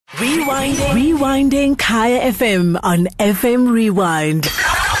Rewinding Kaya FM on FM Rewind.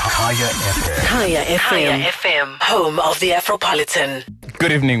 Kaya FM. Kaya FM. Home of the Afropolitan.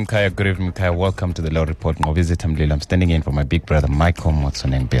 Good evening, Kaya. Good evening, Kaya. Welcome to the Law Report. I'm standing in for my big brother, Michael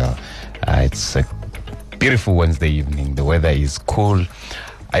Motsoneng-Bill. It's a beautiful Wednesday evening. The weather is cool.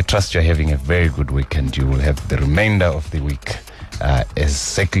 I trust you're having a very good weekend. You will have the remainder of the week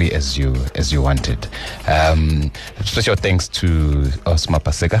exactly as you wanted. Special thanks to Osma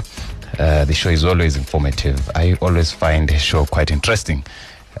Paseka. The show is always informative. I always find the show quite interesting.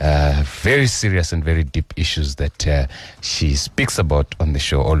 Very serious and very deep issues that she speaks about on the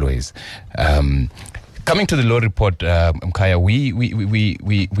show always. Coming to the Law Report, Kaya, we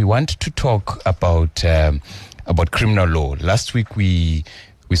want to talk about criminal law. Last week we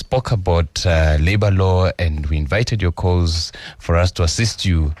spoke about labor law, and we invited your calls for us to assist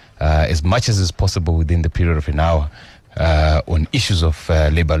you as much as is possible within the period of an hour on issues of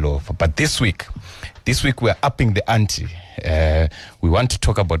labor law. But this week we're upping the ante. We want to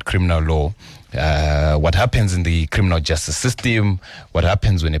talk about criminal law. What happens in the criminal justice system, what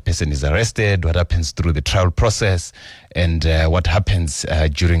happens when a person is arrested, what happens through the trial process, and what happens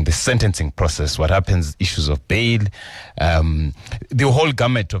during the sentencing process, what happens issues of bail, the whole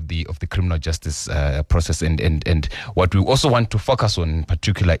gamut of the criminal justice process, and what we also want to focus on in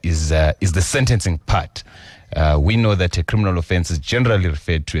particular is the sentencing part. We know that a criminal offense is generally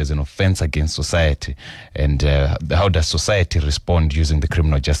referred to as an offense against society, and how does society respond using the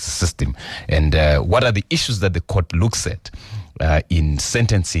criminal justice system, and what are the issues that the court looks at in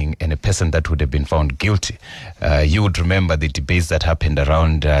sentencing and a person that would have been found guilty. You would remember the debates that happened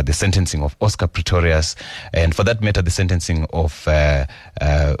around the sentencing of Oscar Pretorius, and for that matter the sentencing of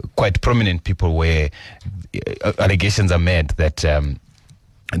quite prominent people, where allegations are made that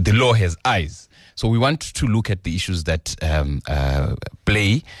the law has eyes. So we want to look at the issues that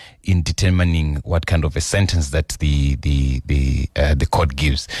play in determining what kind of a sentence that the court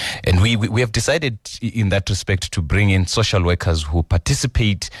gives, and we have decided in that respect to bring in social workers who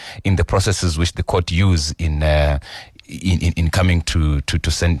participate in the processes which the court use in coming to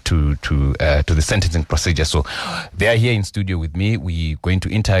the sentencing procedure. So they are here in studio with me. We're going to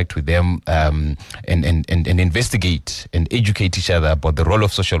interact with them and investigate and educate each other about the role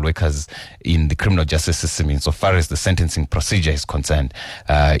of social workers in the criminal justice system insofar as the sentencing procedure is concerned.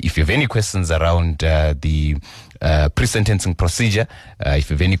 If you have any questions around the pre-sentencing procedure, if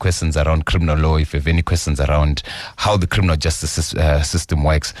you have any questions around criminal law, if you have any questions around how the criminal justice system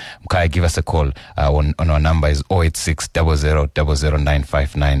works, Mkaya, give us a call on our number is 086 00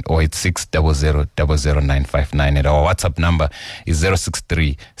 00959, 086 00 00959, and our WhatsApp number is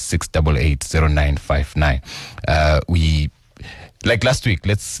 063 688 0959. Like last week,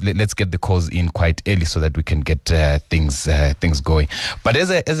 let's get the calls in quite early so that we can get things going. But as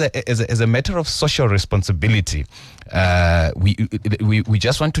a matter of social responsibility, we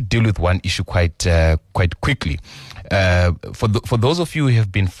just want to deal with one issue quite quickly. For those of you who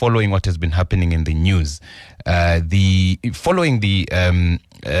have been following what has been happening in the news, following the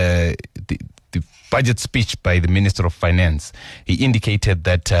budget speech by the Minister of Finance, he indicated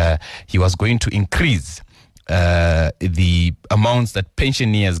that he was going to increase the amounts that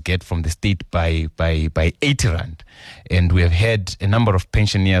pensioners get from the state by 80 rand. And we have had a number of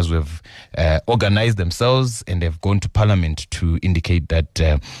pensioners who have organized themselves and have gone to Parliament to indicate that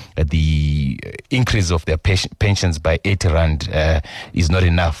the increase of their pensions by 80 rand is not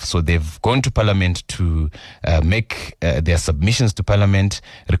enough. So they've gone to Parliament to make their submissions to Parliament,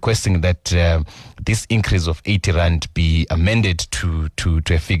 requesting that this increase of 80 rand be amended to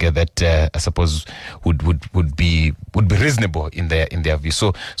a figure that I suppose would be reasonable in their view.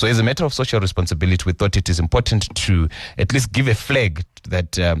 So as a matter of social responsibility, we thought it is important to at least give a flag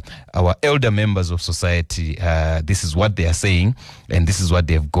that our elder members of society, this is what they are saying, and this is what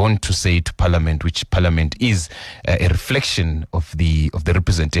they have gone to say to Parliament, which Parliament is a reflection of the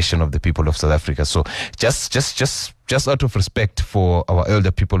representation of the people of South Africa. So just out of respect for our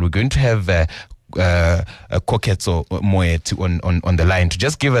elder people, we're going to have Koketso Moet on the line to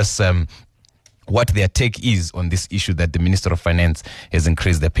just give us what their take is on this issue that the Minister of Finance has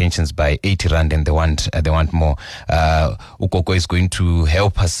increased their pensions by 80 rand, and they want more. Ukoko is going to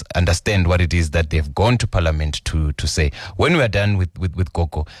help us understand what it is that they've gone to Parliament to say. When we are done with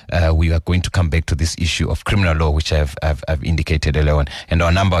Koko, we are going to come back to this issue of criminal law, which I've indicated earlier on. And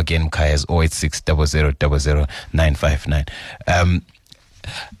our number again, Mkaya, is 086 00 959.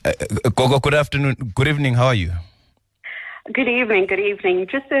 Koko, good afternoon. Good evening. How are you? Good evening.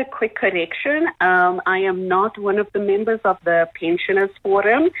 Just a quick correction. I am not one of the members of the Pensioners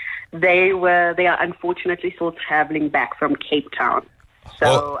Forum. They are unfortunately still traveling back from Cape Town.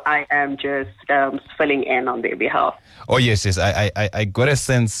 So I am just filling in on their behalf. Oh, yes. I got a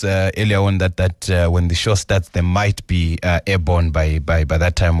sense earlier on that when the show starts, they might be airborne by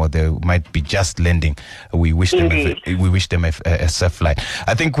that time, or they might be just landing. We wish them a safe flight.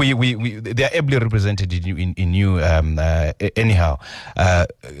 I think they are ably represented in you anyhow.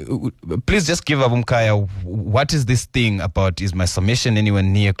 Please just give Abumkaya, what is this thing about? Is my submission anywhere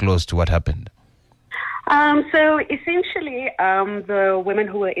near close to what happened? So essentially, the women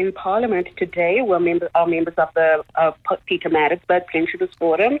who were in Parliament today are members of the Pietermaritzburg Pensioners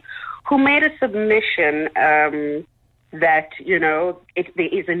Forum, who made a submission that, there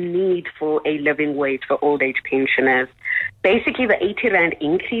is a need for a living wage for old age pensioners. Basically, the 80 Rand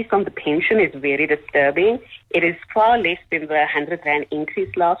increase on the pension is very disturbing. It is far less than the 100 Rand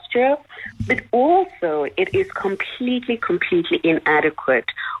increase last year, but also it is completely inadequate.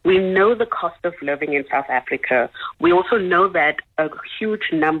 We know the cost of living in South Africa. We also know that a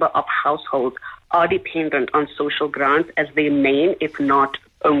huge number of households are dependent on social grants as their main, if not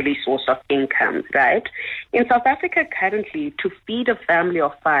only, source of income, right? In South Africa currently, to feed a family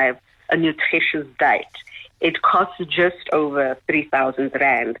of 5 a nutritious diet, it costs just over 3,000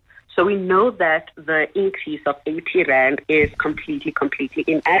 Rand. So we know that the increase of 80 Rand is completely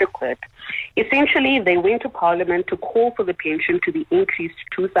inadequate. Essentially, they went to Parliament to call for the pension to be increased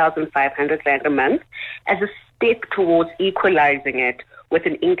to 2,500 Rand a month as a step towards equalizing it with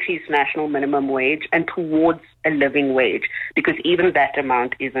an increased national minimum wage and towards a living wage, because even that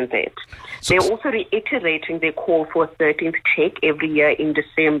amount isn't it. They're also reiterating their call for a 13th check every year in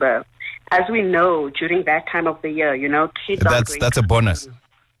December. As we know, during that time of the year, kids that's a bonus.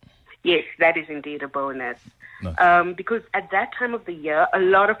 Yes, that is indeed a bonus. No. Because at that time of the year, a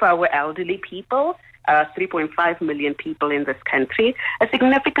lot of our elderly people, 3.5 million people in this country, a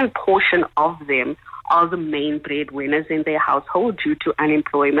significant portion of them are the main breadwinners in their household due to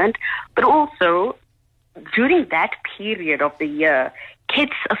unemployment. But also, during that period of the year,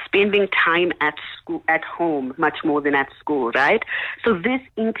 kids are spending time at school, at home, much more than at school, right? So this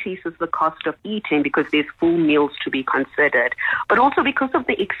increases the cost of eating because there's full meals to be considered. But also because of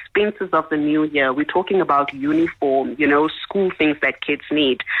the expenses of the new year, we're talking about uniform, school things that kids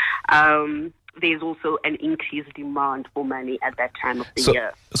need. There's also an increased demand for money at that time of the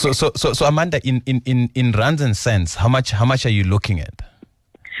year. So Amanda, in rands and cents, how much are you looking at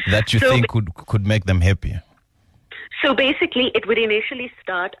that you think could make them happier? So basically, it would initially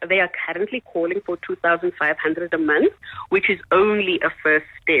start, they are currently calling for 2,500 a month, which is only a first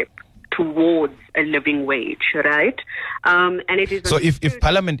step towards a living wage, right? And it is. So if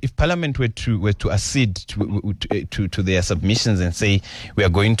Parliament were to accede to their submissions and say, we are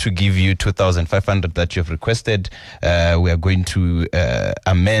going to give you 2,500 that you have requested, we are going to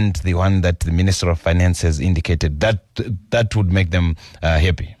amend the one that the Minister of Finance has indicated, that would make them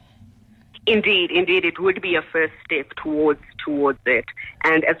happy. Indeed, it would be a first step towards it,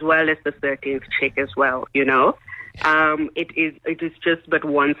 and as well as the 13th check as well. It is just but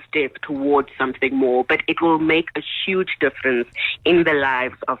one step towards something more, but it will make a huge difference in the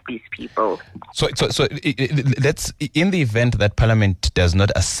lives of these people. So let's, in the event that Parliament does not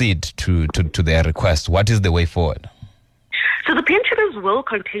accede to their request, what is the way forward? So the pensioners will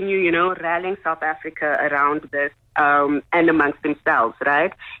continue, rallying South Africa around this and amongst themselves,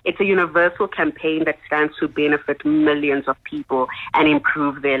 right? It's a universal campaign that stands to benefit millions of people and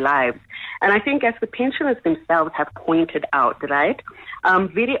improve their lives. And I think as the pensioners themselves have pointed out, right,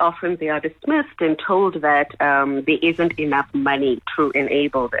 very often they are dismissed and told that there isn't enough money to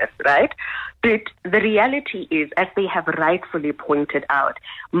enable this, right? But the reality is, as they have rightfully pointed out,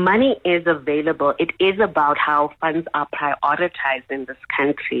 money is available. It is about how funds are prioritized in this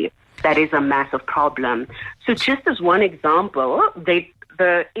country. That is a massive problem. So just as one example, if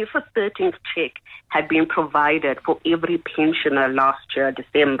a 13th check had been provided for every pensioner last year,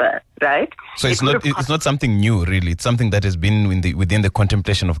 December, right? So it's not something new, really. It's something that has been within the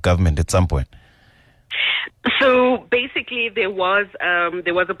contemplation of government at some point. So basically, there was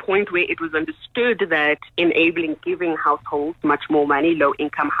a point where it was understood that enabling giving households much more money,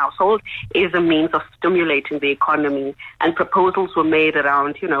 low-income households, is a means of stimulating the economy. And proposals were made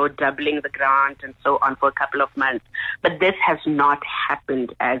around, doubling the grant and so on for a couple of months. But this has not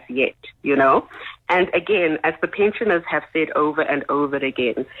happened as yet, And again, as the pensioners have said over and over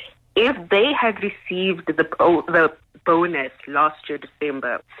again, if they had received the bonus last year,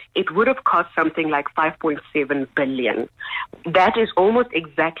 December, it would have cost something like 5.7 billion. That is almost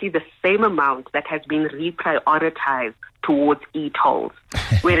exactly the same amount that has been reprioritized towards e-tolls.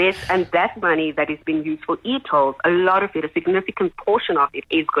 Whereas, and that money that is being used for e-tolls, a lot of it, a significant portion of it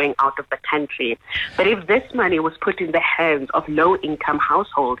is going out of the country. But if this money was put in the hands of low-income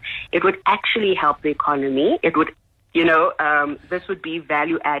households, it would actually help the economy. It would, this would be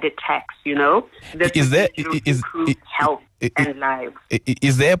value-added tax, This would improve health and lives.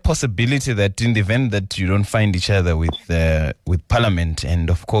 Is there a possibility that in the event that you don't find each other with Parliament, and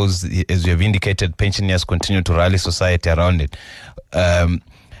of course, as you have indicated, pensioners continue to rally society around it,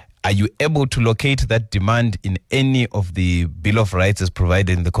 are you able to locate that demand in any of the Bill of Rights as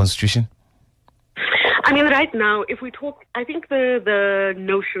provided in the Constitution? I mean, right now, if we talk, I think the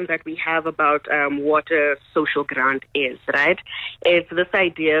notion that we have about what a social grant is, right? It's this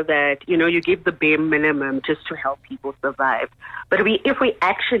idea that, you give the bare minimum just to help people survive. But if we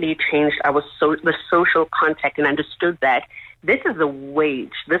actually changed the social context and understood that this is a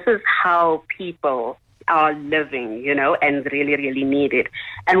wage, this is how people are living, and really, really need it.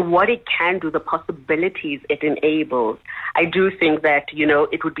 And what it can do, the possibilities it enables, I do think that,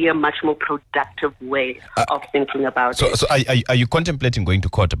 it would be a much more productive way of thinking about it. So are you contemplating going to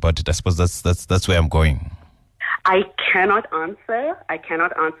court about it? I suppose that's where I'm going. I cannot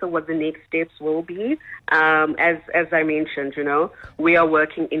answer what the next steps will be. As I mentioned, we are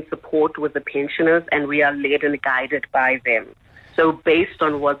working in support with the pensioners, and we are led and guided by them. So based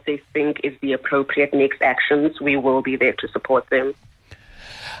on what they think is the appropriate next actions, we will be there to support them.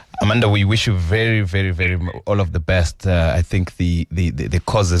 Amanda, we wish you very, very, very all of the best. I think the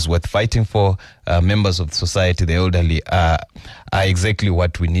cause is worth fighting for. Members of society, the elderly, are exactly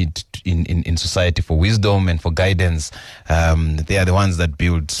what we need in society for wisdom and for guidance. They are the ones that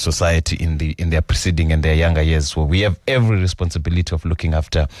build society in their preceding and their younger years. So we have every responsibility of looking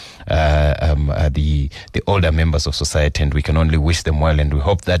after the older members of society, and we can only wish them well. And we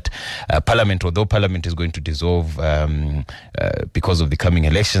hope that Parliament, although Parliament is going to dissolve because of the coming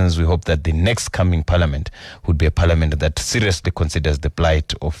elections, we hope that the next coming Parliament would be a Parliament that seriously considers the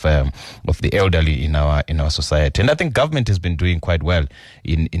plight of the elderly in our society. And I think government has been doing quite well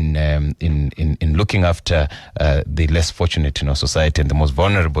in looking after the less fortunate in our society and the most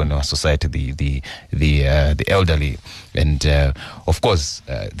vulnerable in our society, the elderly. And of course,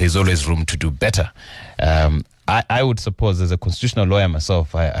 there's always room to do better. I would suppose, as a constitutional lawyer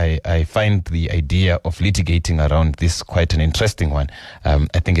myself, I find the idea of litigating around this quite an interesting one.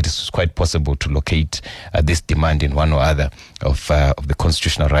 I think it is quite possible to locate this demand in one or other of the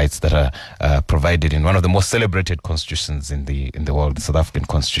constitutional rights that are provided in one of the most celebrated constitutions in the world, the South African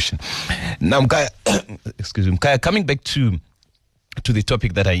Constitution. Now, Mkaya, excuse me, Mkaya, coming back to the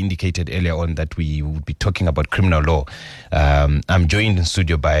topic that I indicated earlier on, that we would be talking about criminal law. I'm joined in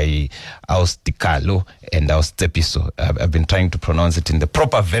studio by Austikalo and Austepiso. I've been trying to pronounce it in the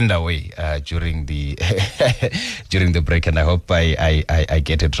proper Venda way during the during the break, and I hope I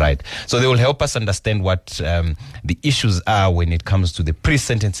get it right. So they will help us understand what the issues are when it comes to the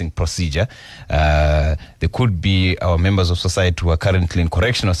pre-sentencing procedure. There could be our members of society who are currently in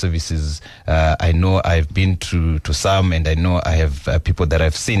correctional services. I know I've been to some, and I know I have people that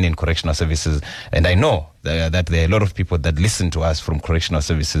I've seen in correctional services, and I know that there are a lot of people that listen to us from correctional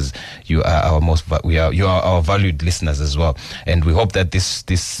services. You are our valued listeners as well, and we hope that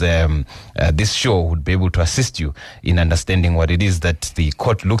this show would be able to assist you in understanding what it is that the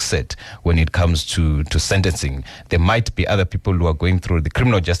court looks at when it comes to sentencing. There might be other people who are going through the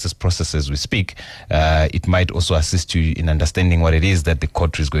criminal justice process as we speak. It might also assist you in understanding what it is that the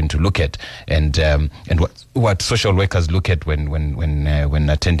court is going to look at, and what social workers look at when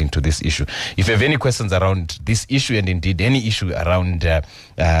attending to this issue. If you have any questions around this issue, and indeed any issue around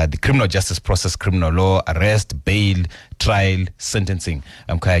the criminal justice process, criminal law, arrest, bail, trial, sentencing,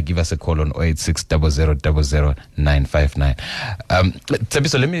 Kaya, give us a call on 086 00 00 959.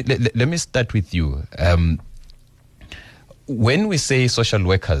 Tabiso, let me start with you. When we say social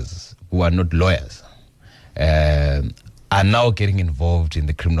workers who are not lawyers are now getting involved in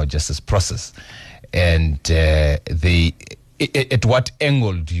the criminal justice process, and at what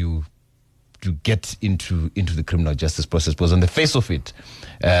angle do you get into the criminal justice process? Because on the face of it,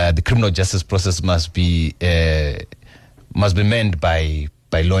 the criminal justice process must be manned by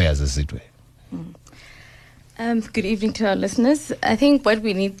lawyers, as it were. Good evening to our listeners. I think what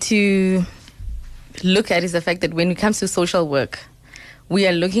we need to look at is the fact that when it comes to social work, we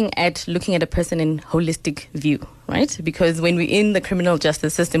are looking at a person in holistic view, right? Because when we're in the criminal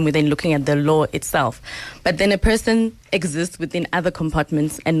justice system, we're then looking at the law itself. But then a person exists within other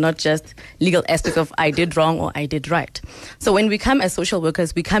compartments and not just legal aspects of I did wrong or I did right. So when we come as social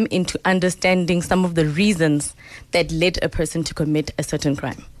workers, we come into understanding some of the reasons that led a person to commit a certain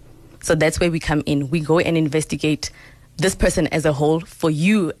crime. So that's where we come in. We go and investigate this person as a whole for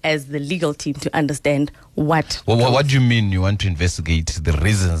you as the legal team to understand what. Well, what do you mean you want to investigate the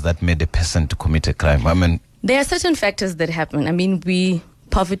reasons that made a person to commit a crime? I mean, there are certain factors that happen. I mean,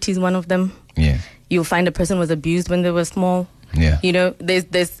 poverty is one of them. Yeah. You'll find a person was abused when they were small. Yeah. You know,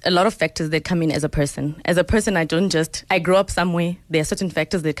 there's a lot of factors that come in as a person. As a person, I grew up somewhere. There are certain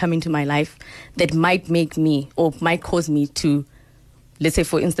factors that come into my life that might make me or might cause me to, let's say,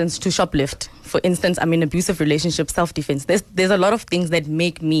 for instance, to shoplift. For instance, I'm in an abusive relationship, self-defense. There's a lot of things that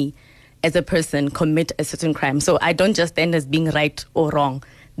make me, as a person, commit a certain crime. So I don't just stand as being right or wrong.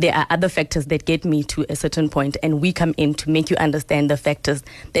 There are other factors that get me to a certain point, and we come in to make you understand the factors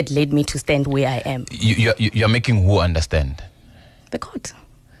that led me to stand where I am. You're making who understand? The court.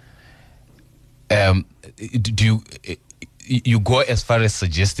 Do you go as far as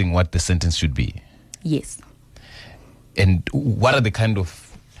suggesting what the sentence should be? Yes. And what are the kind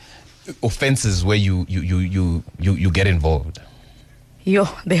of offenses where you get involved? They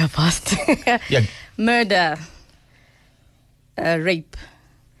are vast. Yeah. Murder, rape,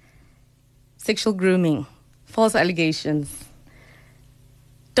 sexual grooming, false allegations,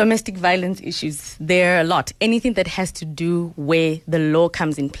 domestic violence issues. There are a lot. Anything that has to do where the law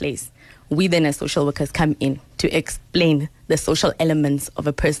comes in place. We then as social workers come in to explain the social elements of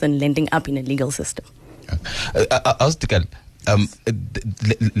a person landing up in a legal system. Austikal,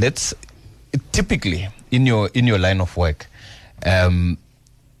 let's typically in your line of work,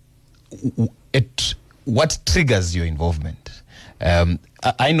 what triggers your involvement?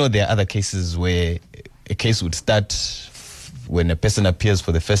 I know there are other cases where a case would start when a person appears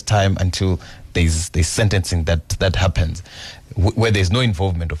for the first time until there's sentencing that happens, where there's no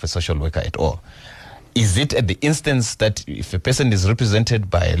involvement of a social worker at all. Is it at the instance that if a person is represented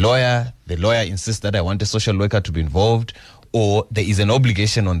by a lawyer, the lawyer insists that I want a social worker to be involved, or there is an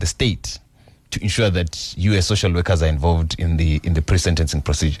obligation on the state to ensure that you as social workers are involved in the pre-sentencing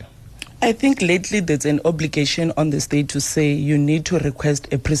procedure? I think lately there's an obligation on the state to say you need to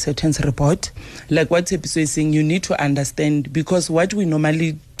request a pre-sentence report. Like what Tepiso is saying, you need to understand, because what we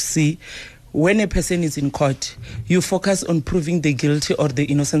normally see when a person is in court, you focus on proving the guilty or the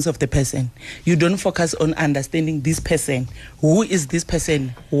innocence of the person. You don't focus on understanding this person. Who is this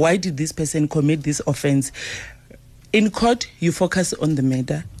person? Why did this person commit this offense? In court, you focus on the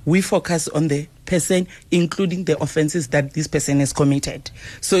murder. We focus on the person, including the offenses that this person has committed.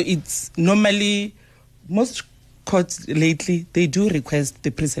 So it's normally, most courts lately, they do request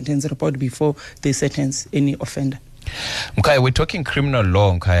the pre-sentence report before they sentence any offender. Mkhaya, we're talking criminal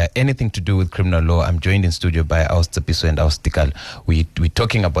law, Mkhaya. Anything to do with criminal law. I'm joined in studio by Tsepiso and Austikal. We're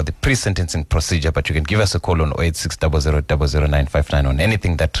talking about the pre-sentencing procedure, but you can give us a call on 086 00 00959 on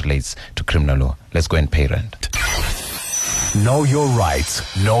anything that relates to criminal law. Let's go and pay rent. Know your rights,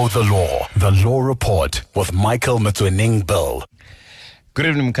 know the law. The Law Report with Michael Motsoeneng Bill. Good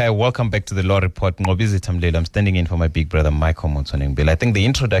evening, Mkhaya. Welcome back to the Law Report. I'm standing in for my big brother, Michael Motsoeneng Bill. I think the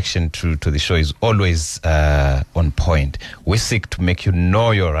introduction to the show is always on point. We seek to make you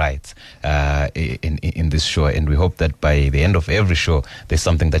know your rights in this show, and we hope that by the end of every show, there's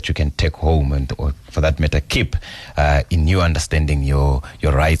something that you can take home and, or for that matter, keep in you understanding your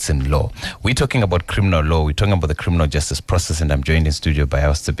rights in law. We're talking about criminal law. We're talking about the criminal justice process, and I'm joined in studio by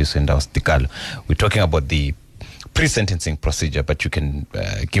Tsepiso and Austikal. We're talking about the pre-sentencing procedure, but you can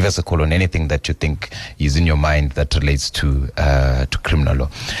give us a call on anything that you think is in your mind that relates to criminal law.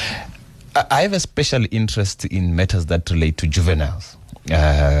 I have a special interest in matters that relate to juveniles,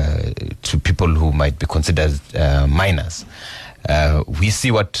 to people who might be considered minors. We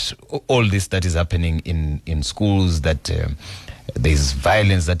see what all this that is happening in schools, that there's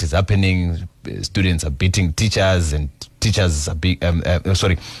violence that is happening. Students are beating teachers, and teachers are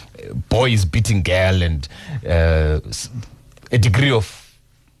boys beating girl, and a degree of,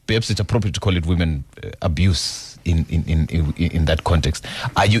 perhaps it's appropriate to call it, women abuse in that context.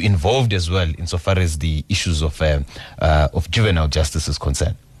 Are you involved as well insofar as the issues of juvenile justice is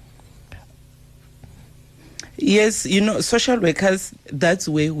concerned? Yes, social workers, that's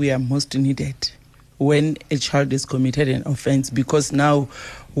where we are most needed when a child is committed an offense, because now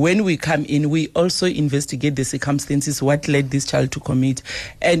when we come in, we also investigate the circumstances, what led this child to commit.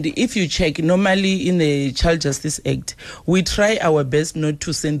 And if you check, normally in the Child Justice Act, we try our best not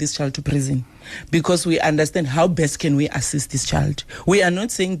to send this child to prison. because we understand how best can we assist this child. We are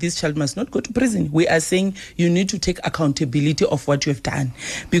not saying this child must not go to prison. We are saying you need to take accountability of what you have done.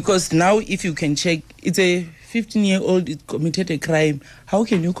 Because now if you can check, it's a 15-year-old committed a crime. How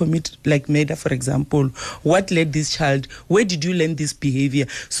can you commit like murder, for example? What led this child? Where did you learn this behavior?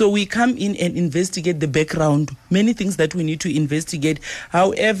 So we come in and investigate the background, many things that we need to investigate.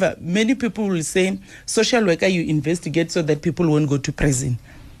 However, many people will say, social worker, you investigate so that people won't go to prison.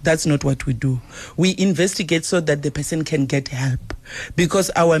 That's not what we do. We investigate so that the person can get help.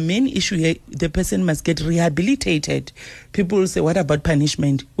 Because our main issue here, the person must get rehabilitated. People will say, what about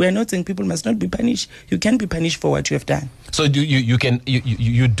punishment? We are not saying people must not be punished. You can be punished for what you have done. So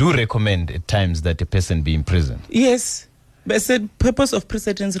you do recommend at times that a person be imprisoned? Yes. But I said purpose of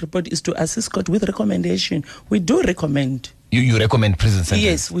pre-sentence report is to assist court with recommendation. We do recommend. You recommend prison sentence?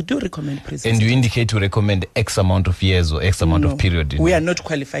 Yes, we do recommend prison And sentence. you indicate to recommend X amount of years or X amount of period? We are not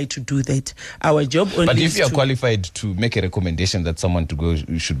qualified to do that. Our job only But is if you are to qualified to make a recommendation that someone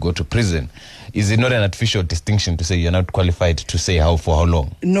should go to prison, is it not an artificial distinction to say you're not qualified to say for how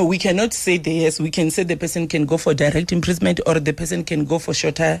long? No, we cannot say the yes. We can say the person can go for direct imprisonment or the person can go for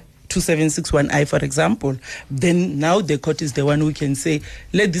shorter 2761I, for example. Then now the court is the one who can say,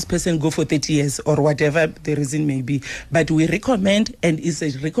 let this person go for 30 years or whatever the reason may be. But we recommend, and it's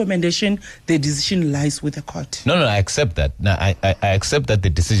a recommendation, the decision lies with the court. No, I accept that. Now, I accept that the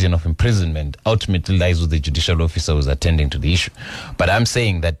decision of imprisonment ultimately lies with the judicial officer who's attending to the issue. But I'm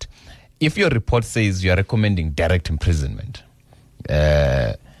saying that if your report says you are recommending direct imprisonment,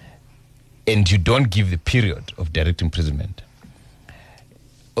 and you don't give the period of direct imprisonment,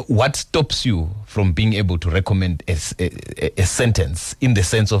 what stops you from being able to recommend a sentence in the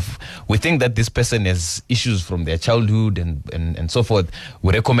sense of, we think that this person has issues from their childhood and so forth,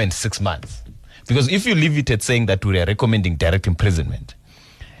 we recommend 6 months? Because if you leave it at saying that we are recommending direct imprisonment,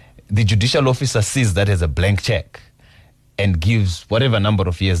 the judicial officer sees that as a blank check and gives whatever number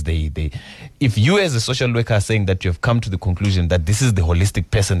of years they if you as a social worker are saying that you have come to the conclusion that this is the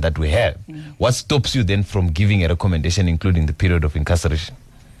holistic person that we have, what stops you then from giving a recommendation including the period of incarceration?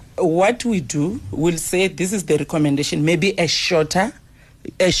 What we do, we'll say this is the recommendation, maybe a shorter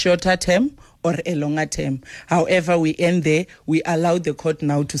term or a longer term. However, we end there. We allow the court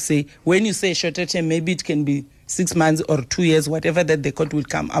now to say, when you say a shorter term, maybe it can be 6 months or 2 years, whatever that the court will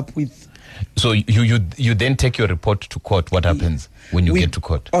come up with. So you then take your report to court. What happens when you get to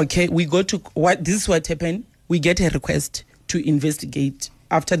court? Okay, we go to this is what happened. We get a request to investigate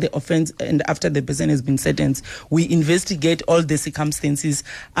after the offense and after the person has been sentenced. We investigate all the circumstances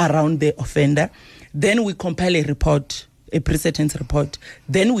around the offender. Then we compile a report, a pre-sentence report.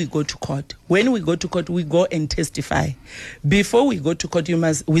 Then we go to court. When we go to court, we go and testify. Before we go to court,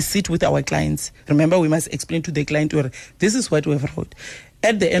 we sit with our clients. Remember, we must explain to the client, this is what we have wrote.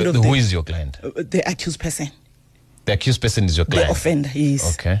 At the end of who is your client? The accused person. The accused person is your client? The offender,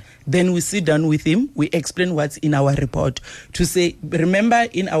 yes. Okay. Then we sit down with him. We explain what's in our report. To say, remember,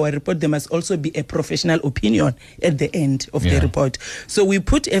 in our report, there must also be a professional opinion at the end of the report. So we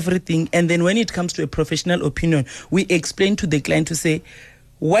put everything, and then when it comes to a professional opinion, we explain to the client to say,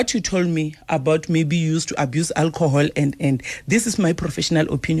 what you told me about maybe you used to abuse alcohol and this is my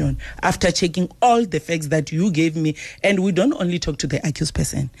professional opinion after checking all the facts that you gave me. And we don't only talk to the accused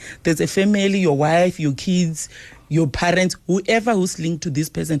person. There's a family, your wife, your kids, your parents, whoever who's linked to this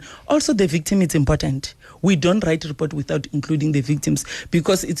person. Also the victim is important. We don't write a report without including the victims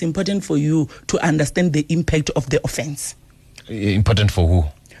because it's important for you to understand the impact of the offense. Important for who?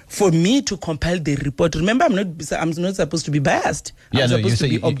 For me to compile the report. Remember, I'm not supposed to be biased. I'm supposed to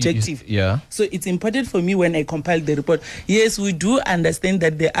be objective. So it's important for me when I compile the report. Yes, we do understand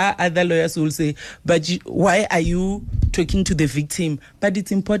that there are other lawyers who will say, but why are you talking to the victim? But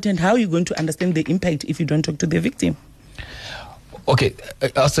it's important. How are you going to understand the impact if you don't talk to the victim? Okay,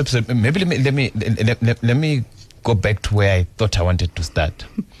 maybe let me go back to where I thought I wanted to start.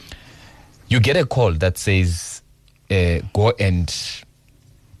 You get a call that says, go and...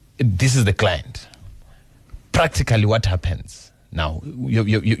 This is the client. Practically, what happens now?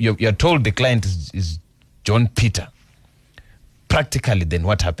 You're told the client is John Peter. Practically, then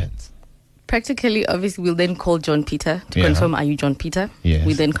what happens? Practically, obviously, we'll then call John Peter to confirm, are you John Peter? Yes.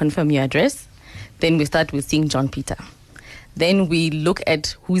 We then confirm your address. Then we start with seeing John Peter. Then we look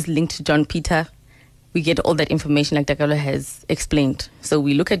at who's linked to John Peter we get all that information like Dakalo has explained. So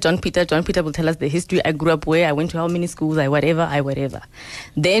we look at John Peter. John Peter will tell us the history. I grew up where, I went to how many schools, I whatever.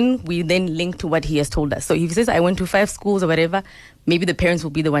 Then we link to what he has told us. So if he says I went to 5 schools or whatever, maybe the parents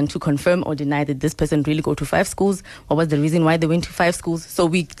will be the one to confirm or deny that this person really go to 5 schools. What was the reason why they went to 5 schools? So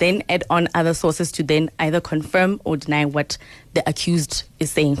we then add on other sources to then either confirm or deny what the accused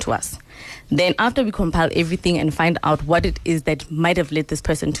is saying to us. Then after we compile everything and find out what it is that might have led this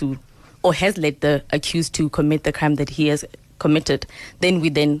person to, or has led the accused to commit the crime that he has committed, then we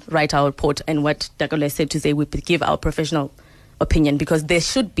then write our report, and what Dakalo said to say, we give our professional opinion, because there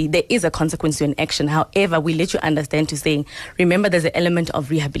is a consequence to an action. However, we let you understand to saying, remember, there's an element of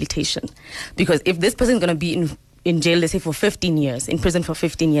rehabilitation, because if this person is going to be in jail, let's say for 15 years, in prison for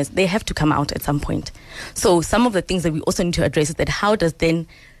 15 years, they have to come out at some point. So some of the things that we also need to address is that how does then,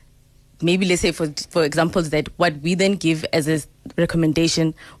 maybe let's say for examples, that what we then give as a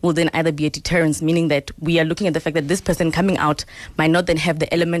recommendation will then either be a deterrence, meaning that we are looking at the fact that this person coming out might not then have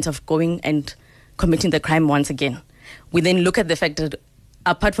the element of going and committing the crime once again. We then look at the fact that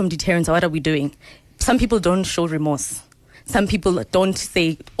apart from deterrence, what are we doing? Some people don't show remorse. Some people don't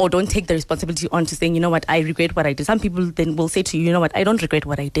say or don't take the responsibility on to saying, you know what, I regret what I did. Some people then will say to you, you know what, I don't regret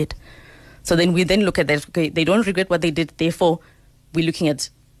what I did. So then we then look at that, okay, they don't regret what they did, therefore we're looking at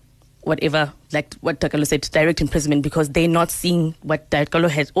whatever, like what Dakalo said, direct imprisonment, because they're not seeing what Dakalo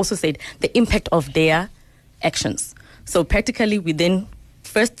has also said, the impact of their actions. So practically, we then,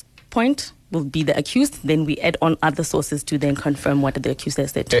 first point will be the accused, then we add on other sources to then confirm what the accused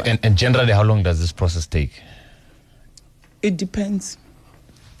has said to us. And generally, how long does this process take? It depends.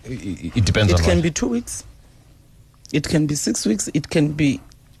 It depends on what? It can be 2 weeks. It can be 6 weeks. It can be...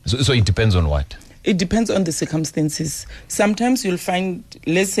 So it depends on what? It depends on the circumstances. Sometimes you'll find,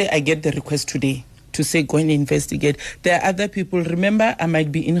 let's say I get the request today to say go and investigate. There are other people, remember, I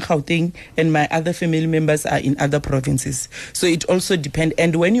might be in Gauteng and my other family members are in other provinces. So it also depends.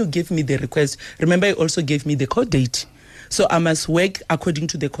 And when you give me the request, remember you also gave me the court date. So I must work according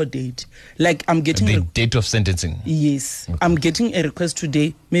to the court date. Like I'm getting... The date of sentencing? Yes. Okay. I'm getting a request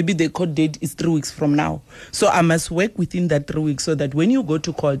today. Maybe the court date is 3 weeks from now. So I must work within that 3 weeks so that when you go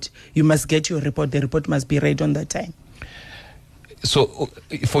to court, you must get your report. The report must be read on that time. So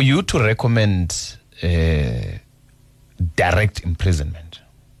for you to recommend direct imprisonment,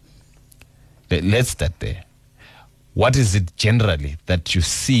 let's start there. What is it generally that you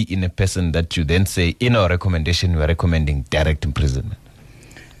see in a person that you then say, in our recommendation, we are recommending direct imprisonment?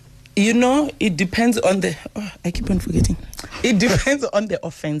 You know, it depends on the... I keep on forgetting. It depends on the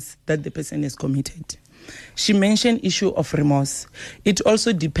offense that the person has committed. She mentioned issue of remorse. It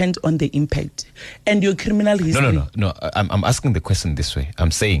also depends on the impact and your criminal history. No. I'm asking the question this way.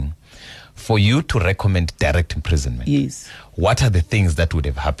 I'm saying, for you to recommend direct imprisonment, yes, what are the things that would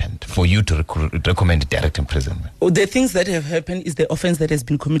have happened for you to recommend direct imprisonment? The things that have happened is the offense that has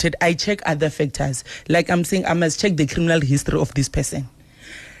been committed. I check other factors. Like I'm saying, I must check the criminal history of this person.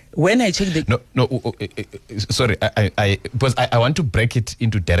 When I check the... Sorry, because I want to break it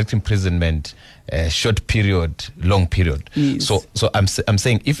into direct imprisonment, short period, long period. Yes. So I'm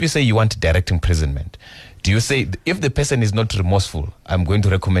saying, if you say you want direct imprisonment, do you say, if the person is not remorseful, I'm going to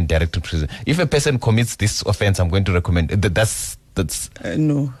recommend direct imprisonment? If a person commits this offense, I'm going to recommend... That's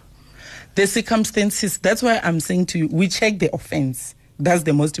no. The circumstances, that's why I'm saying to you, we check the offense. That's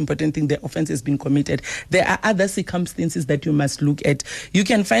the most important thing. The offense has been committed. There are other circumstances that you must look at. You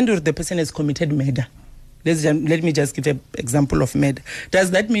can find out the person has committed murder. Let me just give an example of murder.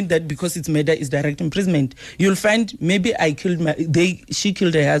 Does that mean that because it's murder is direct imprisonment? You'll find maybe she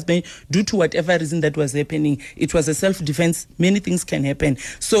killed her husband due to whatever reason that was happening. It was a self-defense. Many things can happen.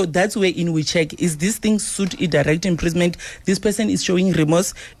 So that's where in we check, is this thing suit a direct imprisonment? This person is showing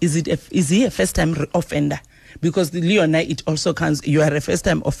remorse. Is he a first-time offender? Because Leona, it also counts, you are a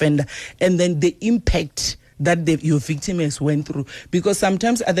first-time offender. And then the impact that your victim has went through. Because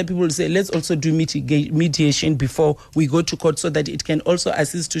sometimes other people say, let's also do mediation before we go to court so that it can also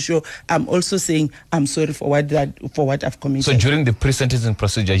assist to show, I'm also saying, I'm sorry for what I've committed. So during the pre-sentencing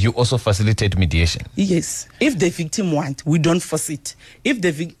procedure, you also facilitate mediation? Yes. If the victim wants, we don't force it. If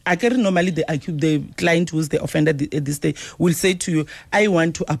normally the client who's the offender at this stage will say to you, I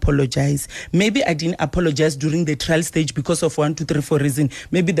want to apologize. Maybe I didn't apologize during the trial stage because of 1, 2, 3, 4 reason.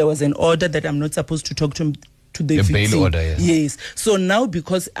 Maybe there was an order that I'm not supposed to talk to the victim. Bail order, yes. Yes. So now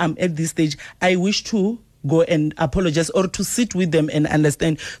because I'm at this stage, I wish to go and apologize or to sit with them and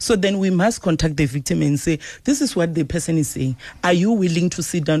understand. So then we must contact the victim and say, this is what the person is saying. Are you willing to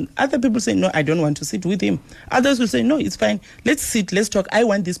sit down? Other people say, no, I don't want to sit with him. Others will say, no, it's fine. Let's sit, let's talk. I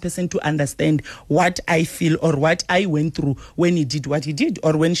want this person to understand what I feel or what I went through when he did what he did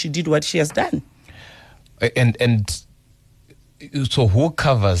or when she did what she has done. And so who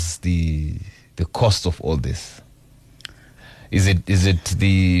covers the cost of all this? Is it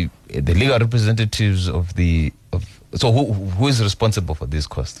the legal representatives so who is responsible for this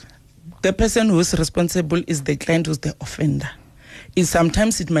cost? The person who's responsible is the client who's the offender.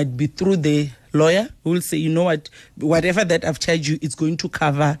 Sometimes it might be through the lawyer who will say, you know what, whatever that I've charged you, it's going to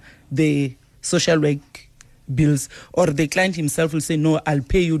cover the social work bills. Or the client himself will say, no, I'll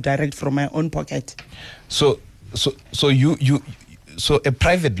pay you direct from my own pocket. So a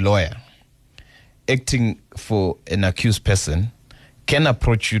private lawyer acting for an accused person can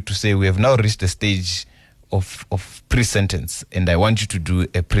approach you to say, we have now reached a stage of pre-sentence and I want you to do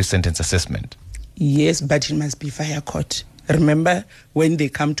a pre-sentence assessment. Yes, but it must be via court. Remember, when they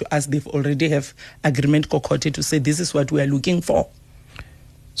come to us, they've already have agreement concocted to say this is what we are looking for.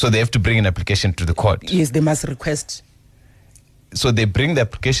 So they have to bring an application to the court? Yes, they must request. So they bring the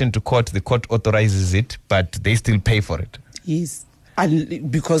application to court, the court authorizes it, but they still pay for it? Yes, and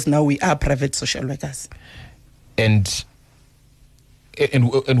because now we are private social workers. And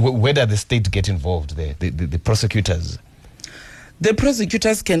where does the state get involved there, the prosecutors? The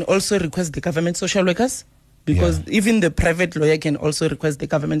prosecutors can also request the government social workers, because even the private lawyer can also request the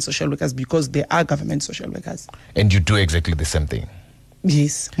government social workers, because they are government social workers. And you do exactly the same thing?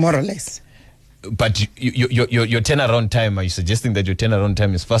 Yes, more or less. But your turnaround time, are you suggesting that your turnaround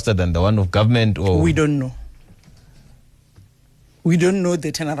time is faster than the one of government? Or we don't know. We don't know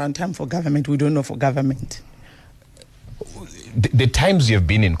the turnaround time for government. We don't know for government. The times you've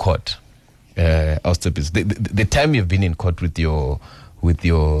been in court, the time you've been in court with your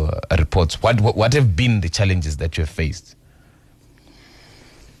reports, what have been the challenges that you have faced?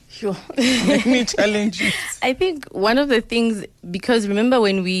 Sure. Let me challenge you. I think one of the things, because remember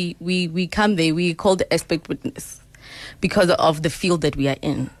when we come there, we call the expert witness because of the field that we are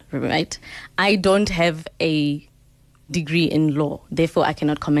in, right? I don't have a degree in law, therefore I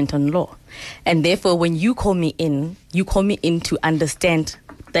cannot comment on law. And therefore when you call me in to understand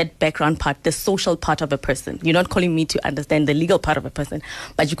that background part, the social part of a person. You're not calling me to understand the legal part of a person,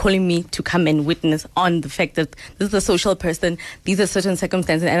 but you're calling me to come and witness on the fact that this is a social person, these are certain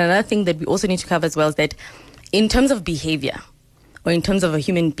circumstances. And another thing that we also need to cover as well is that in terms of behavior, or in terms of a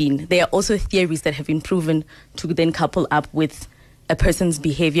human being, there are also theories that have been proven to then couple up with a person's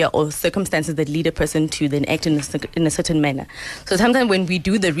behavior or circumstances that lead a person to then act in a certain manner. So sometimes when we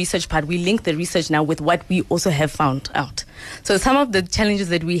do the research part, we link the research now with what we also have found out. So some of the challenges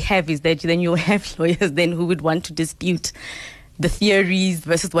that we have is that then you'll have lawyers then who would want to dispute the theories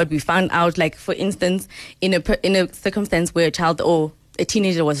versus what we found out. Like, for instance, in a circumstance where a child or a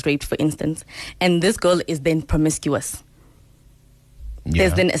teenager was raped, for instance, and this girl is then promiscuous. Yeah.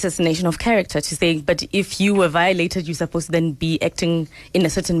 There's then assassination of character to say, but if you were violated, you're supposed to then be acting in a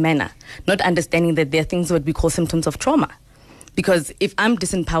certain manner, not understanding that there are things what we call symptoms of trauma. Because if I'm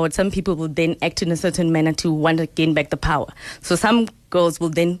disempowered, some people will then act in a certain manner to want to gain back the power. So some girls will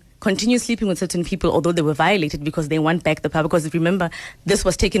then continue sleeping with certain people, although they were violated, because they want back the power. Because if you remember, this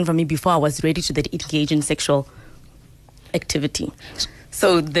was taken from me before I was ready to then engage in sexual activity.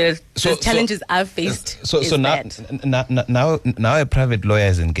 So the challenges I've faced. So now a private lawyer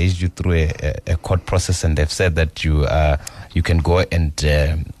has engaged you through a court process, and they've said that you can go and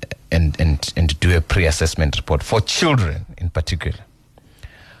do a pre-assessment report for children in particular.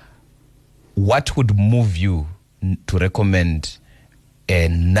 What would move you to recommend a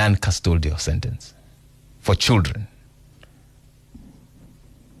non-custodial sentence for children?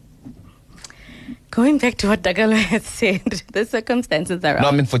 Going back to what Dagalo had said, the circumstances are... No,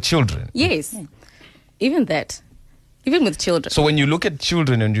 I mean for children. Yes. Even that. Even with children. So when you look at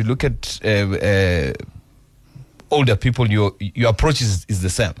children and you look at older people, your approach is the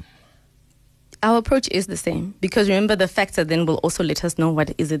same? Our approach is the same, because remember the factor then will also let us know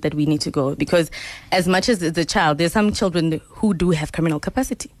what is it that we need to go. Because as much as it's a child, there's some children who do have criminal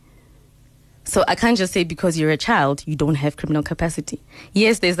capacity. So I can't just say because you're a child, you don't have criminal capacity.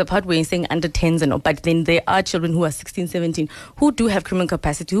 Yes, there's the part where you're saying under 10s and all, but then there are children who are 16, 17, who do have criminal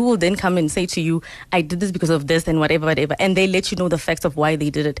capacity, who will then come and say to you, I did this because of this and whatever. And they let you know the facts of why they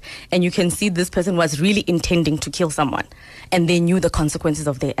did it. And you can see this person was really intending to kill someone, and they knew the consequences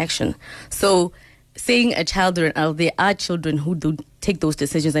of their action. So saying a child or an adult, there are children who do take those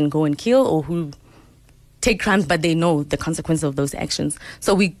decisions and go and kill, or who take crimes, but they know the consequences of those actions.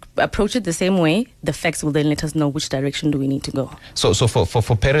 So we approach it the same way. The facts will then let us know which direction do we need to go. So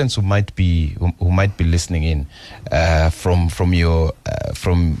for parents who might be listening in, from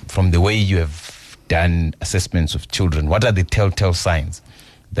the way you have done assessments of children, what are the telltale signs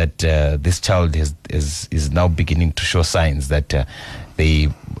that this child is now beginning to show signs that they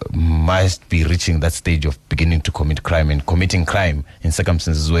must be reaching that stage of beginning to commit crime and committing crime in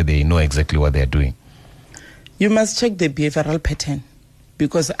circumstances where they know exactly what they are doing? You must check the behavioral pattern,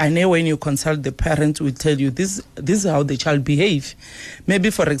 because I know when you consult, the parents will tell you this is how the child behave. Maybe,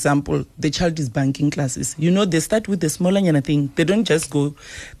 for example, the child is banking classes. They start with the small thing. They don't just go.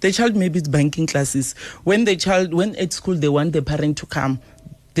 The child maybe is banking classes. When at school they want the parent to come,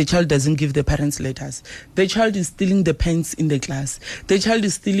 the child doesn't give the parents letters. The child is stealing the pens in the class. The child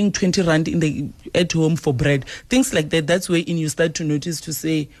is stealing 20 rand at home for bread. Things like that. That's when you start to notice, to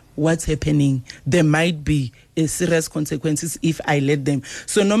say, what's happening? There might be a serious consequences if I let them.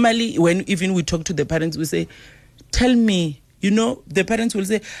 So normally, when even we talk to the parents, we say, tell me, the parents will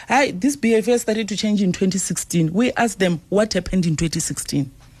say, hi, this behavior started to change in 2016. We ask them, what happened in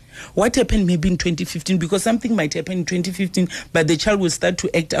 2016? What happened maybe in 2015? Because something might happen in 2015, but the child will start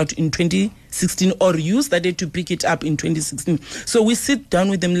to act out in 2016, or you started to pick it up in 2016. So we sit down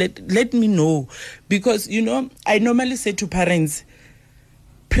with them, let me know. Because, I normally say to parents,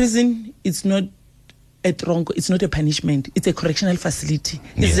 prison is not it's not a punishment, it's a correctional facility.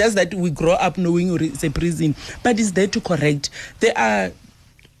 It's just that we grow up knowing it's a prison, but it's there to correct. There are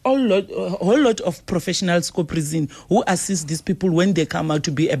a whole lot of professionals go prison who assist these people when they come out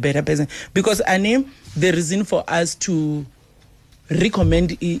to be a better person. Because the reason for us to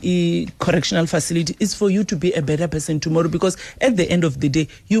recommend a correctional facility is for you to be a better person tomorrow, because at the end of the day,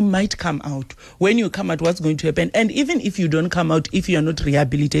 you might come out. When you come out, what's going to happen? And even if you don't come out, if you are not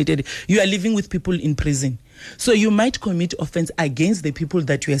rehabilitated, you are living with people in prison. So you might commit offense against the people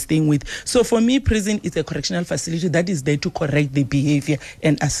that you are staying with. So for me, prison is a correctional facility that is there to correct the behavior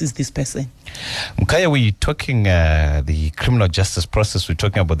and assist this person. Mkhaya, we're talking the criminal justice process. We're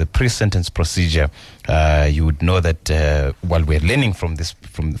talking about the pre-sentence procedure. You would know that while we're learning from this,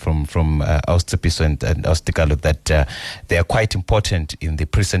 from Austepiso and Austikalo, that they are quite important in the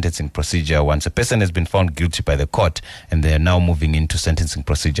pre-sentencing procedure. Once a person has been found guilty by the court and they are now moving into sentencing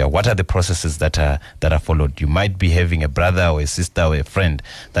procedure, what are the processes that are followed? You might be having a brother or a sister or a friend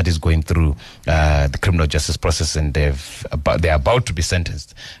that is going through the criminal justice process, and they're about to be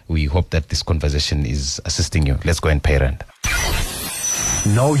sentenced. We hope that this conversation is assisting you. Let's go and pay rent.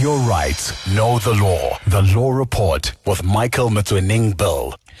 Know your rights, know the law. The Law Report with Michael Motsoeneng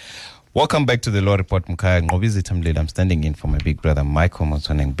Bill. Welcome back to the Law Report. Mkhaya Ngqobizitha Mlilo. I'm standing in for my big brother Michael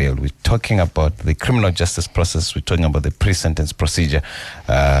Motsoeneng Bill. We're talking about the criminal justice process. We're talking about the pre-sentence procedure.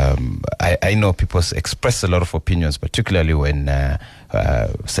 I know people express a lot of opinions, particularly when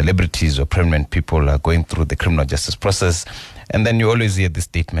celebrities or prominent people are going through the criminal justice process. And then you always hear this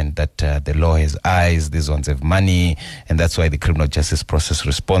statement that the law has eyes, these ones have money, and that's why the criminal justice process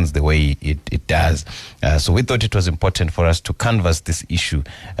responds the way it does. So we thought it was important for us to canvass this issue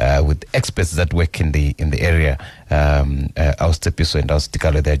with experts that work in the area. Austepiso and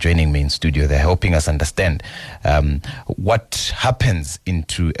Austikalo, they're joining me in studio. They're helping us understand what happens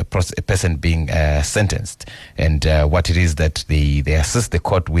into a person being sentenced, and what it is that they assist the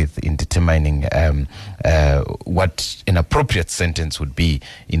court with in determining what an appropriate sentence would be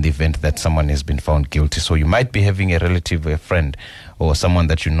in the event that someone has been found guilty. So you might be having a relative, a friend, or someone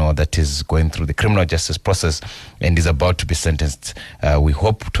that you know that is going through the criminal justice process and is about to be sentenced. We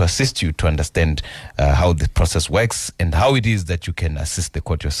hope to assist you to understand how the process works and how it is that you can assist the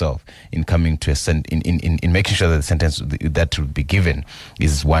court yourself in coming to in making sure that the sentence that will be given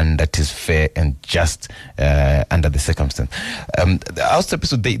is one that is fair and just under the circumstance.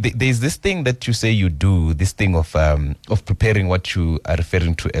 So there's this thing that you say you do, this thing of preparing what you are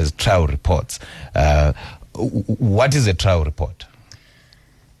referring to as trial reports. What is a trial report?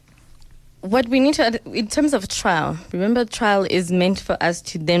 What we need to, in terms of trial, remember, trial is meant for us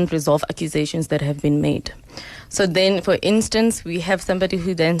to then resolve accusations that have been made. So then, for instance, we have somebody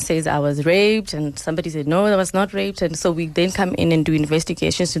who then says, I was raped, and somebody said, no, I was not raped. And so we then come in and do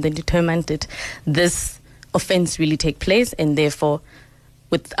investigations to then determine that this offense really take place, and therefore,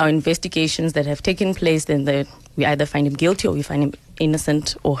 with our investigations that have taken place, then we either find him guilty or we find him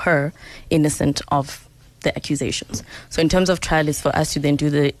innocent, or her innocent of the accusations. So in terms of trial, is for us to then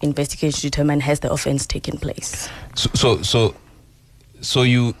do the investigation to determine has the offense taken place. So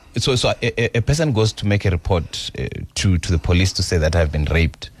a person goes to make a report to the police to say that I've been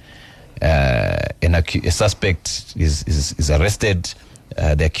raped. A suspect is arrested.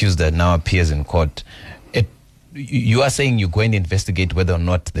 The accused now appears in court. You are saying you're going to investigate whether or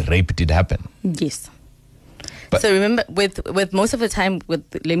not the rape did happen? Yes. So remember, with most of the time,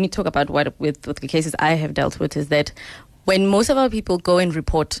 let me talk about what with the cases I have dealt with, is that when most of our people go and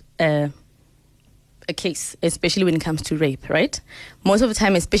report a case, especially when it comes to rape, right? Most of the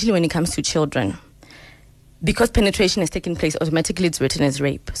time, especially when it comes to children, because penetration has taken place, automatically it's written as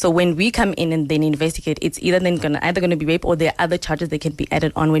rape. So when we come in and then investigate, it's either going to be rape, or there are other charges that can be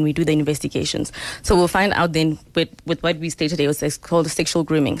added on when we do the investigations. So we'll find out then with what we stated, it's called sexual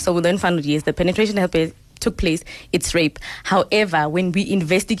grooming. So we'll then find out, yes, the penetration took place, it's rape. However, when we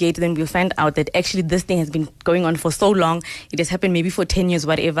investigate, then we'll find out that actually this thing has been going on for so long. It has happened maybe for 10 years,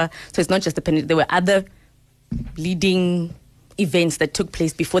 whatever. So it's not just the penetration. There were other leading events that took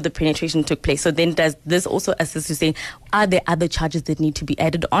place before the penetration took place. So then does this also assist to say, are there other charges that need to be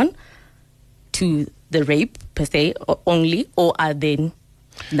added on to the rape per se or only, or are then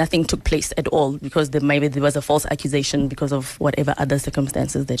nothing took place at all because maybe there was a false accusation because of whatever other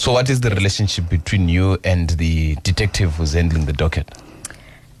circumstances that. So what is the relationship between you and the detective who's handling the docket?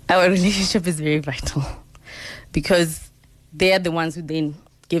 Our relationship is very vital because they are the ones who then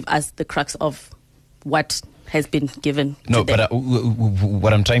give us the crux of what has been given. No, but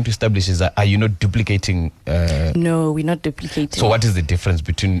what I'm trying to establish is that, are you not duplicating? No, we're not duplicating. So what is the difference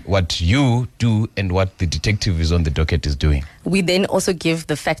between what you do and what the detective is on the docket is doing? We then also give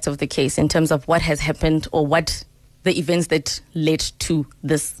the facts of the case in terms of what has happened or what the events that led to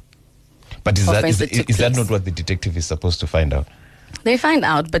this. But is that not what the detective is supposed to find out? They find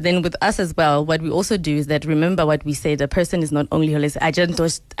out, but then with us as well, what we also do is that, remember what we said, a person is not only holistic.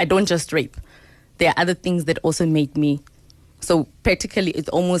 I don't just rape. There are other things that also make me. So practically it's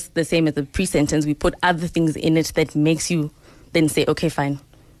almost the same as the pre-sentence. We put other things in it that makes you then say, okay, fine.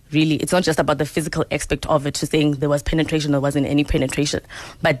 Really, it's not just about the physical aspect of it, to saying there was penetration, there wasn't any penetration.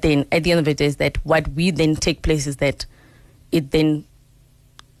 But then at the end of it is that what we then take place is that it then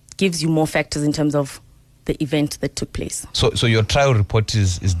gives you more factors in terms of the event that took place. So your trial report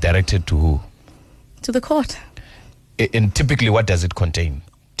is directed to who? To the court. And typically what does it contain?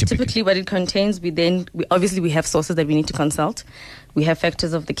 Typically what it contains, we obviously have sources that we need to consult. We have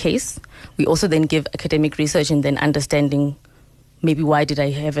factors of the case. We also then give academic research and then understanding maybe why did I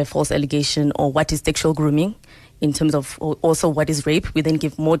have a false allegation, or what is sexual grooming in terms of also what is rape. We then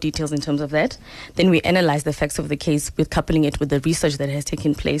give more details in terms of that. Then we analyze the facts of the case with coupling it with the research that has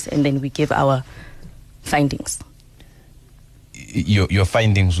taken place, and then we give our findings. Your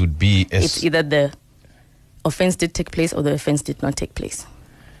findings would be it's either the offense did take place or the offense did not take place.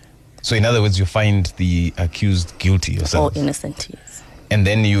 So in other words, you find the accused guilty or something? Or innocent, yes. And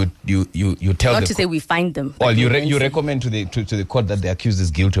then you tell not to say we find them. Or you recommend to the court that the accused is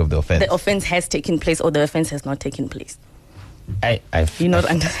guilty of the offense. The offense has taken place or the offense has not taken place. I find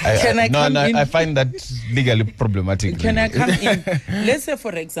that legally problematic. Can I come in? Let's say,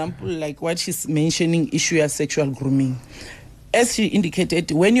 for example, like what she's mentioning, issue of sexual grooming. As she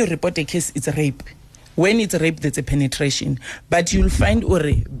indicated, when you report a case, it's rape. When it's rape, there's a penetration. But you'll find,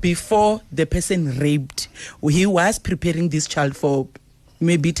 before the person raped, he was preparing this child for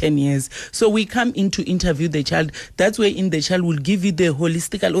maybe 10 years. So we come in to interview the child. That's where in the child will give you the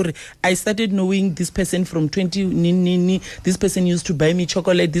holistic, or I started knowing this person from 20, this person used to buy me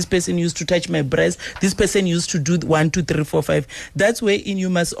chocolate, this person used to touch my breast, this person used to do 1, 2, 3, 4, 5. That's where in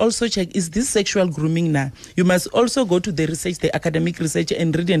you must also check, is this sexual grooming now? You must also go to the research, the academic research,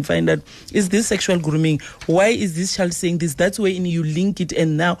 and read and find out, is this sexual grooming? Why is this child saying this? That's where in you link it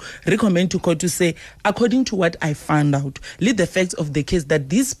and now recommend to court to say, according to what I found out, lead the facts of the case that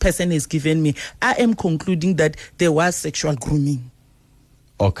this person has given me, I am concluding that there was sexual grooming.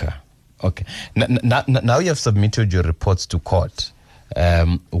 Okay. Now you have submitted your reports to court.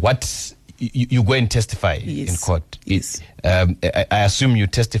 What you go and testify in court? Yes. I assume you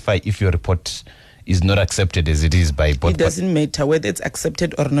testify if your report is not accepted as it is by both. It doesn't matter whether it's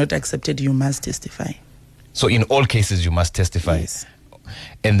accepted or not accepted. You must testify. So in all cases, you must testify. Yes.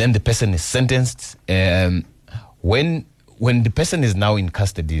 And then the person is sentenced. When the person is now in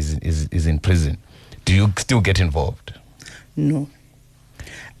custody, is in prison, do you still get involved? No.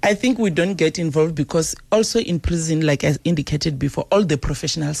 I think we don't get involved because also in prison, like I indicated before, all the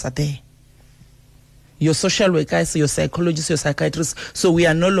professionals are there. Your social workers, your psychologists, your psychiatrists. So we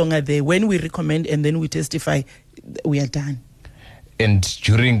are no longer there. When we recommend and then we testify, we are done. And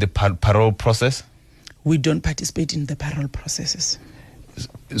during the parole process? We don't participate in the parole processes.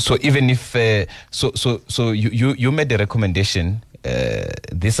 So even if so you made a recommendation,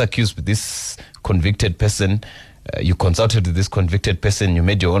 this convicted person, you consulted with this convicted person, you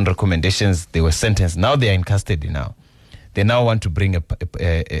made your own recommendations, they were sentenced. Now they are in custody now. They now want to bring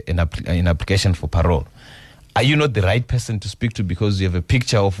an application for parole. Are you not the right person to speak to because you have a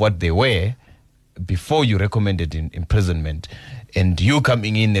picture of what they were before you recommended imprisonment, and you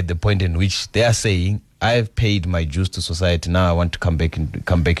coming in at the point in which they are saying, I've paid my dues to society, now I want to come back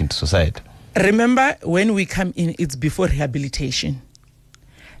into society? Remember, when we come in, it's before rehabilitation.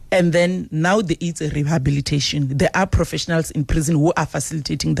 And then now there is a rehabilitation. There are professionals in prison who are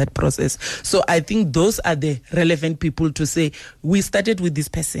facilitating that process. So I think those are the relevant people to say, we started with this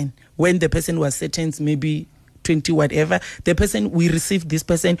person when the person was sentenced maybe 20 whatever, the person, we received this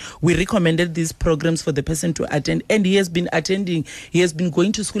person, we recommended these programs for the person to attend, and he has been attending, he has been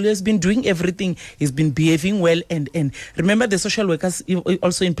going to school, he has been doing everything, he's been behaving well. And remember, the social workers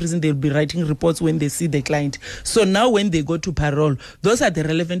also in prison, they'll be writing reports when they see the client. So now when they go to parole, those are the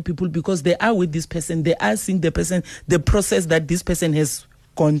relevant people because they are with this person, they are seeing the person, the process that this person has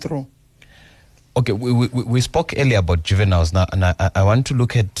gone through. Okay, we spoke earlier about juveniles now, and I want to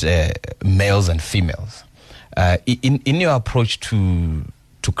look at males and females. In your approach to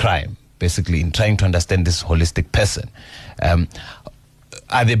crime, basically in trying to understand this holistic person,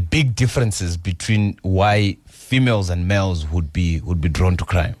 are there big differences between why females and males would be drawn to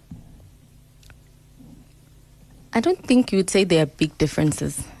crime? I don't think you would say there are big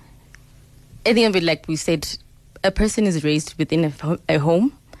differences. I think of it like we said, a person is raised within a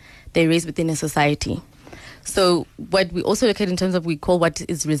home, they're raised within a society. So what we also look at in terms of, we call what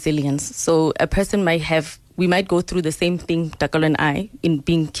is resilience. So a person we might go through the same thing, Takalo and I, in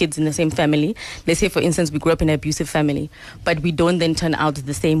being kids in the same family. Let's say, for instance, we grew up in an abusive family, but we don't then turn out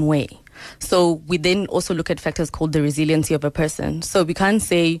the same way. So we then also look at factors called the resiliency of a person. So we can't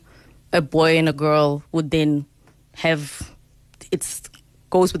say a boy and a girl would then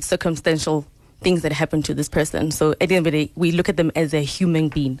goes with circumstantial things that happen to this person. So at the end of the day, we look at them as a human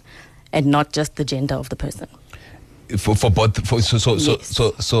being and not just the gender of the person. So the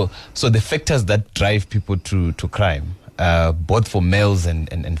factors that drive people to crime, both for males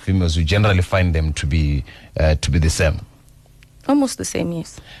and females, we generally find them to be the same. Almost the same,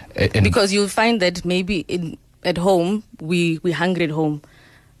 yes. Because you'll find that maybe at home we're hungry at home.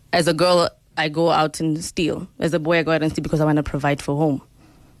 As a girl, I go out and steal. As a boy, I go out and steal because I want to provide for home.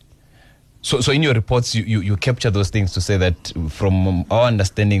 So in your reports, you capture those things to say that, from our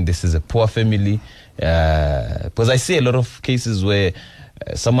understanding, this is a poor family. Because I see a lot of cases where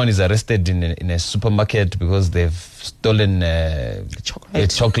someone is arrested in a supermarket because they've stolen a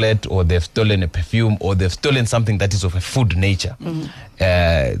chocolate, or they've stolen a perfume, or they've stolen something that is of a food nature.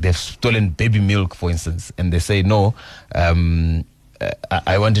 Mm-hmm. They've stolen baby milk, for instance, and they say, no, I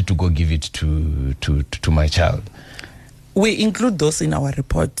wanted to go give it to my child. We include those in our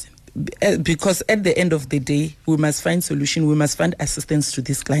report. Because at the end of the day, we must find solution. We must find assistance to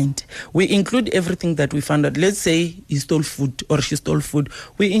this client. We include everything that we found out. Let's say he stole food or she stole food.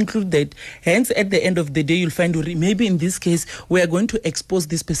 We include that. Hence, at the end of the day, you'll find maybe in this case, we are going to expose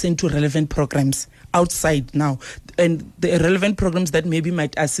this person to relevant programs outside now. And the relevant programs that maybe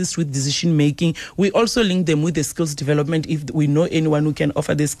might assist with decision making. We also link them with the skills development if we know anyone who can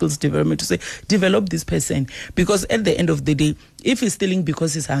offer the skills development to say, develop this person. Because at the end of the day, if he's stealing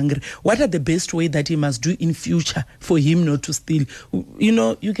because he's hungry, what are the best way that he must do in future for him not to steal? You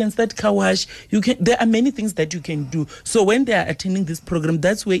know, you can start car wash. There are many things that you can do. So when they are attending this program,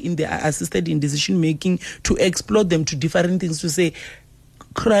 that's where they are assisted in decision making to explore them to different things to say,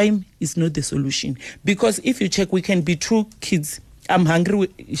 crime is not the solution. Because if you check, we can be two kids. I'm hungry,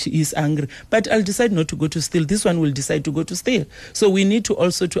 he is hungry, but I'll decide not to go to steal. This one will decide to go to steal. So we need to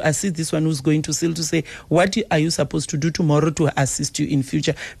also to assist this one who's going to steal to say, what are you supposed to do tomorrow to assist you in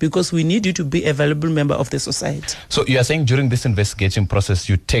future? Because we need you to be a valuable member of the society. So you are saying during this investigation process,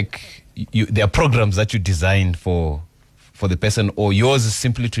 there are programs that you designed for the person, or yours is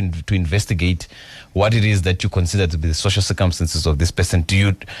simply to investigate what it is that you consider to be the social circumstances of this person?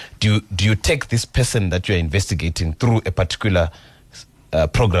 Do you take this person that you are investigating through a particular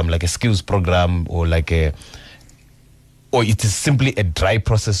program, like a skills program, or or it is simply a dry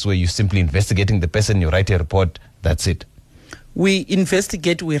process where you're simply investigating the person, you write a report, that's it? We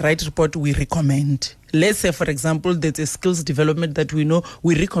investigate, we write report, we recommend. Let's say, for example, there's a skills development that we know,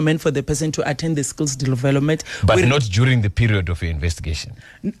 we recommend for the person to attend the skills development. But not during the period of your investigation.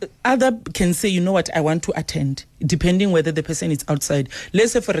 Other can say, you know what, I want to attend, depending whether the person is outside.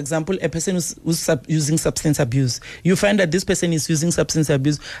 Let's say, for example, a person who's using substance abuse. You find that this person is using substance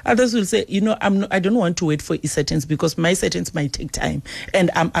abuse. Others will say, you know, I don't want to wait for a sentence because my sentence might take time.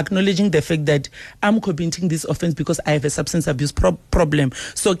 And I'm acknowledging the fact that I'm committing this offense because I have a substance abuse problem.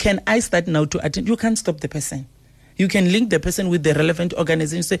 So can I start now to attend? You can't stop the person. You can link the person with the relevant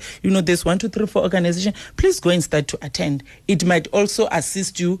organization. Say, you know, there's 1, 2, 3, 4 organization. Please go and start to attend. It might also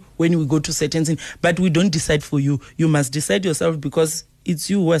assist you when we go to sentencing, but we don't decide for you. You must decide yourself because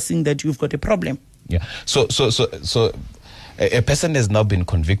it's you who are seeing that you've got a problem. Yeah. So a person has now been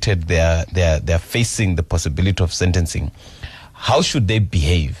convicted. They're facing the possibility of sentencing. How should they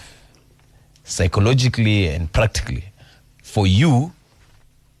behave psychologically and practically for you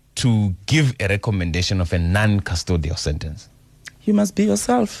to give a recommendation of a non-custodial sentence? You must be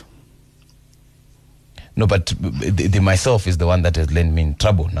yourself. No, but the myself is the one that has landed me in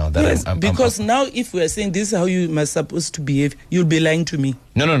trouble now. That Yes, because now if we are saying this is how you must supposed to behave, you'll be lying to me.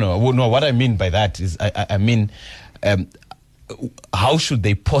 No. What I mean by that is, I mean, how should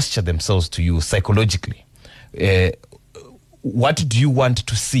they posture themselves to you psychologically? What do you want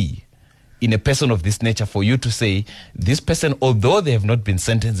to see in a person of this nature for you to say this person, although they have not been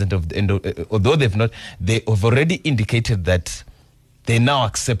sentenced although they have already indicated that they now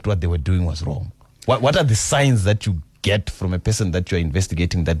accept what they were doing was wrong? What are the signs that you get from a person that you're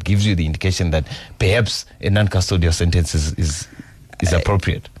investigating that gives you the indication that perhaps a non-custodial sentence is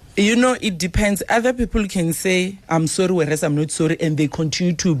appropriate? You know, it depends. Other people can say, I'm sorry, whereas I'm not sorry, and they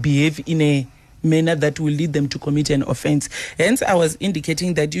continue to behave in a manner that will lead them to commit an offense. Hence, I was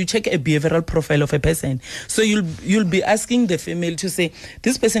indicating that you check a behavioral profile of a person. So you'll be asking the female to say,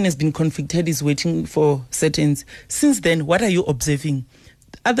 this person has been convicted, is waiting for sentence. Since then, what are you observing?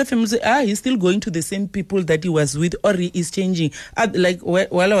 Other families say, he's still going to the same people that he was with, or he is changing. Like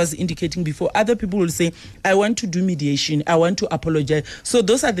while I was indicating before, other people will say, I want to do mediation, I want to apologize. So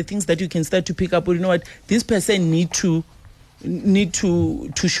those are the things that you can start to pick up. Well, you know what, this person need to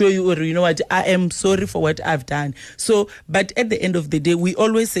show you, or you know what, I am sorry for what I've done. So, but at the end of the day, we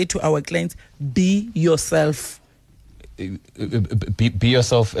always say to our clients, be yourself. Be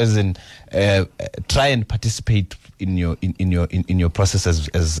yourself, as in try and participate in your process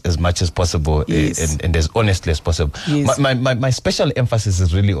as much as possible. Yes. and as honestly as possible. Yes. My special emphasis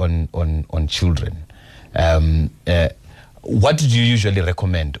is really on children. What do you usually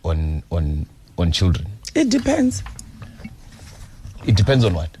recommend on children? It depends. It depends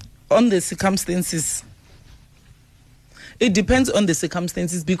on what? On the circumstances. It depends on the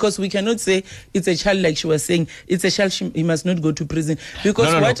circumstances, because we cannot say it's a child, like she was saying, it's a child, he must not go to prison.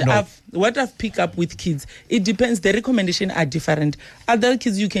 Because what I've picked up with kids, it depends. The recommendations are different. Other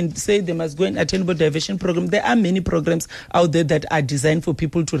kids, you can say they must go and attend a diversion program. There are many programs out there that are designed for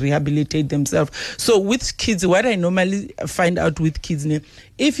people to rehabilitate themselves. So with kids, what I normally find out with kids,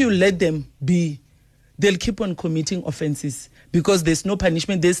 if you let them be, they'll keep on committing offenses, because there's no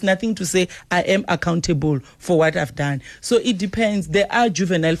punishment. There's nothing to say, I am accountable for what I've done. So it depends. There are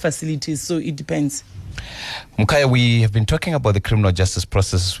juvenile facilities, so it depends. Mukaya, we have been talking about the criminal justice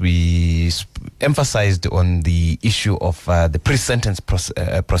process. We emphasized on the issue of the pre-sentence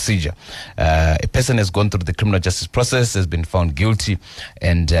procedure. A person has gone through the criminal justice process, has been found guilty,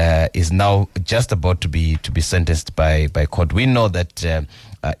 and is now just about to be sentenced by court. We know that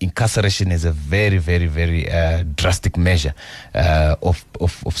incarceration is a very, very, very drastic measure of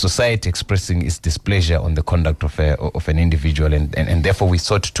society expressing its displeasure on the conduct of an individual, and therefore we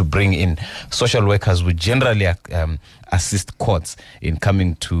sought to bring in social workers who generally assist courts in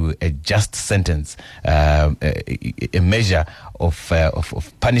coming to a just sentence, a measure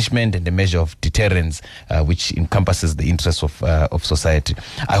of punishment and a measure of deterrence, which encompasses the interests of society.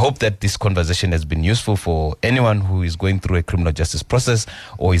 I hope that this conversation has been useful for anyone who is going through a criminal justice process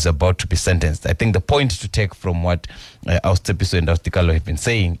or is about to be sentenced. I think the point to take from what Austepiso and Austikalo have been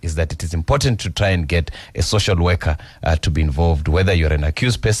saying is that it is important to try and get a social worker to be involved, whether you're an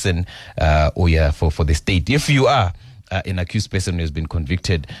accused person or you're for the state. If you are an accused person who has been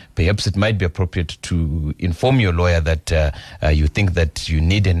convicted, perhaps it might be appropriate to inform your lawyer that you think that you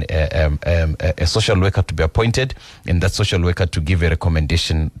need a social worker to be appointed, and that social worker to give a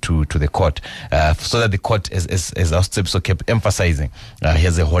recommendation to the court, so that the court, as Austepiso kept emphasizing,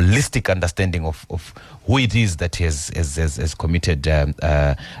 has a holistic understanding of who it is that has committed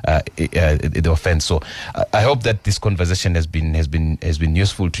the offense. So I hope that this conversation has been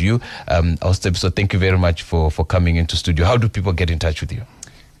useful to you. Austepiso, thank you very much for coming into studio. How do people get in touch with you?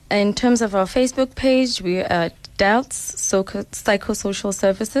 In terms of our Facebook page, we are DALTS Psychosocial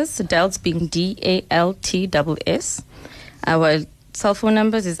Services, so DALTS being DALTSS. Our cell phone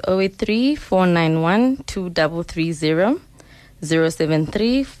numbers is 083 491 2330.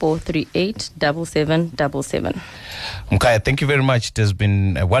 073-438-7777. Mukaya, thank you very much. It has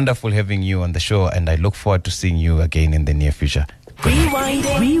been wonderful having you on the show, and I look forward to seeing you again in the near future.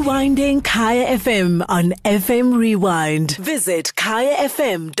 Rewinding Kaya FM on FM Rewind. Visit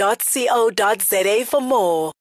kayafm.co.za for more.